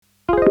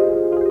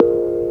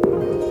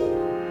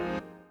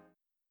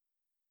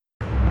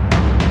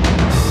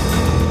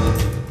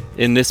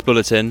In this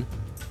bulletin,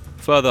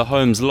 further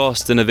homes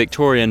lost in a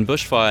Victorian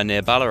bushfire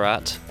near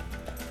Ballarat,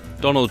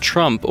 Donald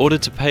Trump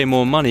ordered to pay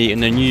more money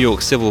in a New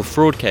York civil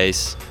fraud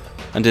case,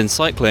 and in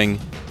cycling,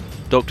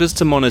 doctors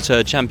to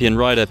monitor champion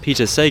rider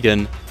Peter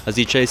Sagan as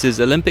he chases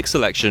Olympic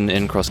selection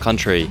in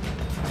cross-country.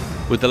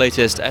 With the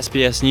latest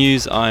SBS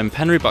News, I'm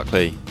Henry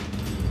Buckley.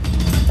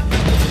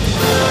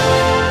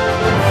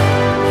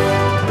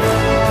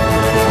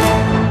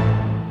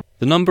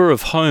 The number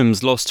of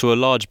homes lost to a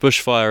large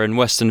bushfire in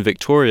Western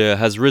Victoria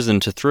has risen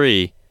to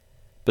 3,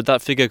 but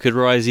that figure could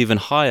rise even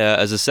higher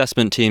as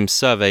assessment teams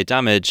survey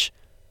damage,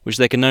 which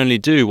they can only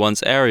do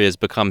once areas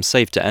become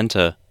safe to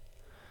enter.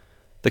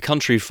 The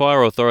Country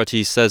Fire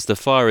Authority says the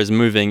fire is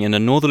moving in a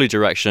northerly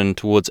direction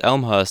towards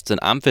Elmhurst and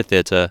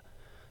Amphitheatre,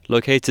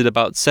 located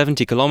about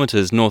 70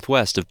 kilometres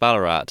northwest of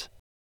Ballarat.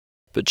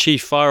 But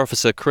Chief Fire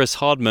Officer Chris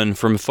Hardman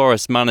from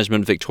Forest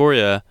Management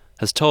Victoria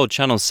has told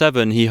Channel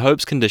 7 he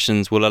hopes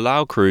conditions will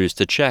allow crews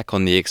to check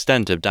on the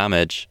extent of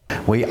damage.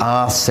 We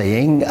are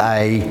seeing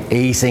an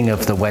easing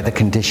of the weather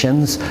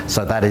conditions,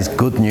 so that is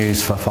good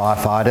news for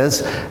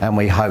firefighters, and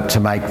we hope to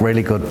make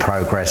really good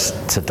progress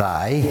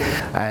today.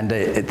 And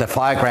the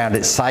fireground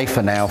is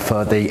safer now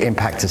for the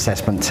impact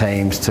assessment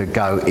teams to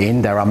go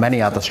in. There are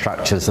many other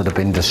structures that have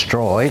been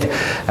destroyed,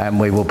 and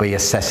we will be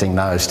assessing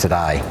those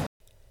today.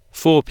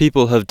 4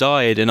 people have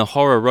died in a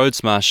horror road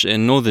smash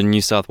in northern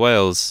New South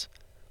Wales.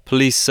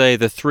 Police say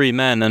the 3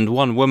 men and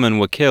 1 woman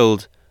were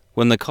killed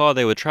when the car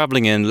they were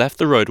travelling in left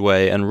the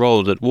roadway and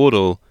rolled at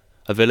Wardle,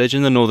 a village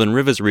in the Northern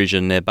Rivers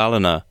region near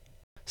Ballarat.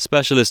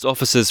 Specialist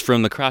officers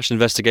from the Crash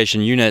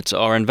Investigation Unit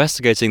are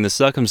investigating the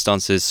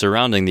circumstances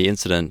surrounding the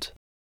incident.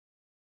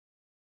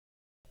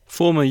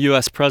 Former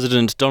US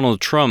President Donald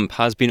Trump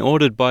has been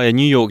ordered by a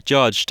New York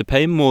judge to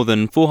pay more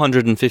than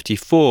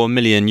 $454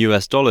 million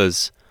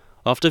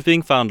after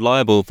being found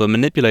liable for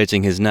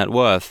manipulating his net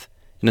worth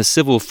in a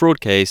civil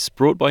fraud case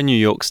brought by New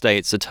York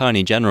State's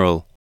Attorney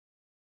General.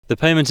 The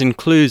payment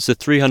includes the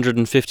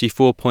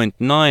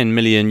 $354.9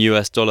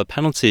 million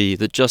penalty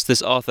that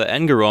Justice Arthur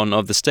Engeron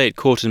of the State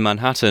Court in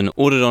Manhattan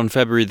ordered on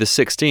February the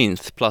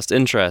 16th, plus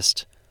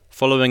interest,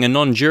 following a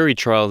non-jury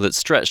trial that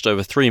stretched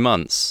over 3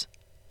 months.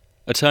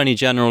 Attorney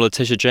General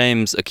Letitia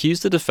James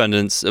accused the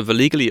defendants of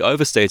illegally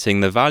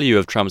overstating the value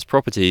of Trump's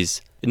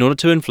properties in order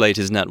to inflate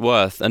his net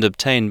worth and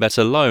obtain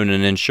better loan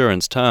and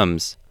insurance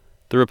terms.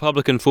 The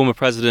Republican former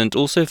president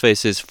also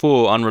faces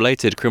 4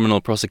 unrelated criminal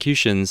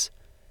prosecutions,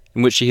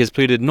 in which he has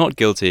pleaded not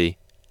guilty,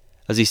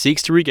 as he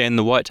seeks to regain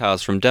the White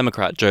House from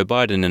Democrat Joe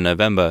Biden in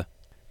November.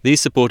 These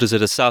supporters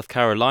at a South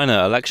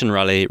Carolina election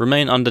rally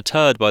remain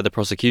undeterred by the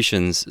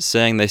prosecutions,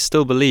 saying they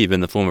still believe in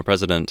the former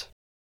president.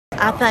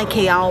 I think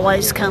he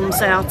always comes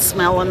out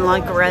smelling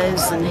like a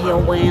rose, and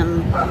he'll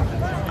win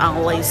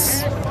all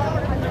these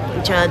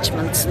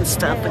judgments and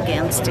stuff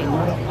against him.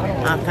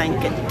 I think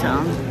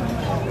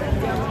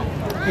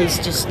he's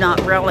just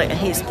not really,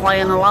 he's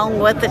playing along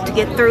with it to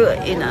get through it,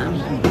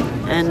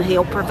 and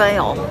he'll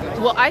prevail.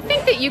 Well, I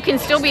think that you can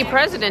still be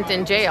president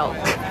in jail,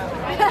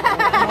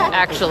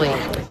 actually.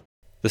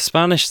 The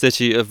Spanish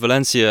city of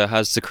Valencia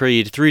has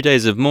decreed 3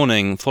 days of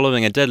mourning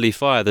following a deadly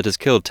fire that has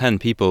killed 10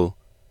 people.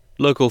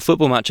 Local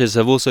football matches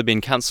have also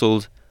been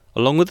cancelled,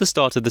 along with the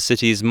start of the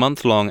city's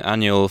month-long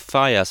annual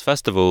Fallas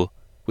Festival,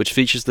 which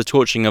features the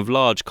torching of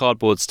large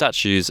cardboard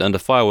statues and a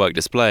firework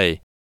display.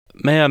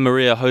 Mayor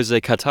Maria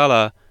Jose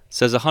Catala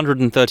says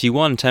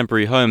 131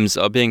 temporary homes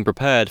are being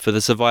prepared for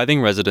the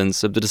surviving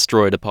residents of the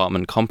destroyed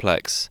apartment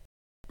complex.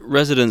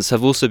 Residents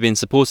have also been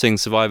supporting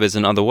survivors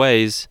in other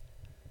ways.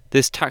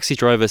 This taxi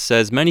driver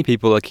says many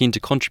people are keen to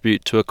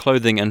contribute to a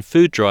clothing and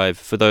food drive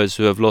for those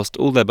who have lost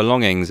all their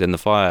belongings in the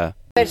fire.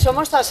 We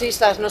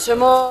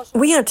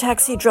are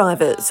taxi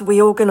drivers.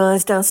 We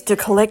organised us to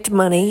collect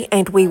money,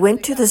 and we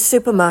went to the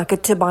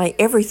supermarket to buy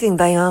everything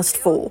they asked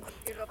for.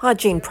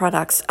 Hygiene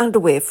products,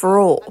 underwear for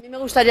all.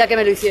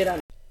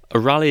 A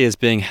rally is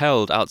being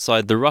held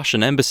outside the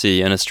Russian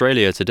embassy in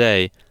Australia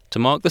today to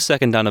mark the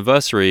 2nd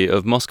anniversary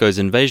of Moscow's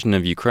invasion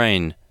of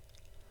Ukraine.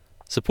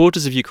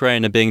 Supporters of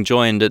Ukraine are being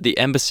joined at the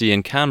embassy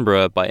in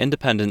Canberra by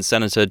Independent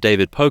Senator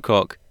David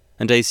Pocock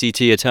and ACT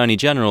Attorney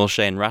General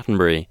Shane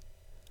Rattenbury.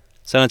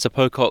 Senator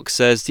Pocock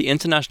says the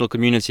international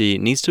community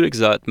needs to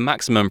exert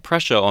maximum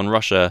pressure on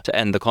Russia to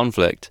end the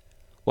conflict,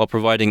 while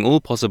providing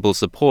all possible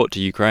support to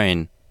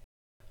Ukraine.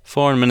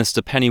 Foreign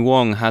Minister Penny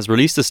Wong has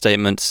released a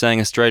statement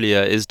saying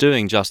Australia is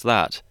doing just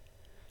that.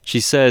 She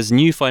says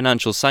new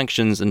financial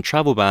sanctions and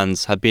travel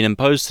bans have been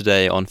imposed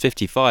today on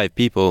 55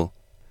 people.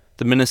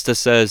 The minister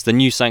says the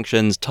new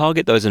sanctions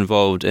target those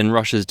involved in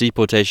Russia's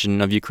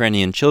deportation of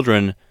Ukrainian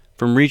children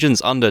from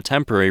regions under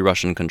temporary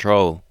Russian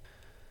control.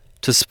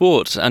 To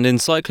sport, and in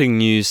cycling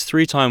news,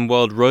 3-time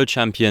world road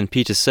champion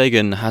Peter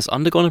Sagan has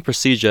undergone a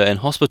procedure in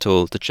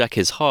hospital to check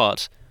his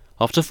heart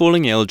after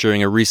falling ill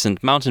during a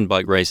recent mountain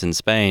bike race in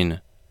Spain.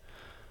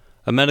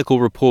 A medical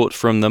report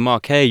from the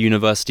Marquette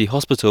University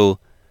Hospital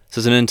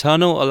says an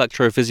internal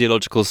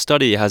electrophysiological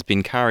study has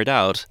been carried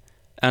out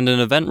and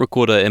an event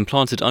recorder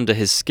implanted under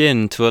his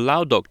skin to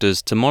allow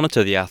doctors to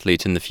monitor the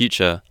athlete in the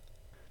future.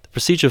 The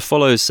procedure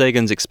follows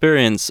Sagan's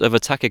experience of a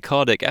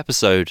tachycardic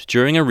episode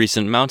during a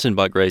recent mountain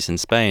bike race in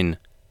Spain.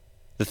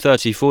 The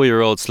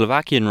 34-year-old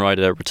Slovakian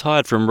rider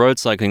retired from road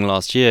cycling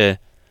last year,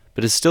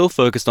 but is still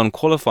focused on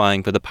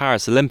qualifying for the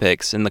Paris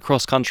Olympics in the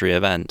cross-country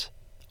event.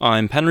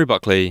 I'm Henry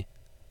Buckley.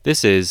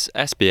 This is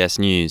SBS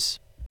News.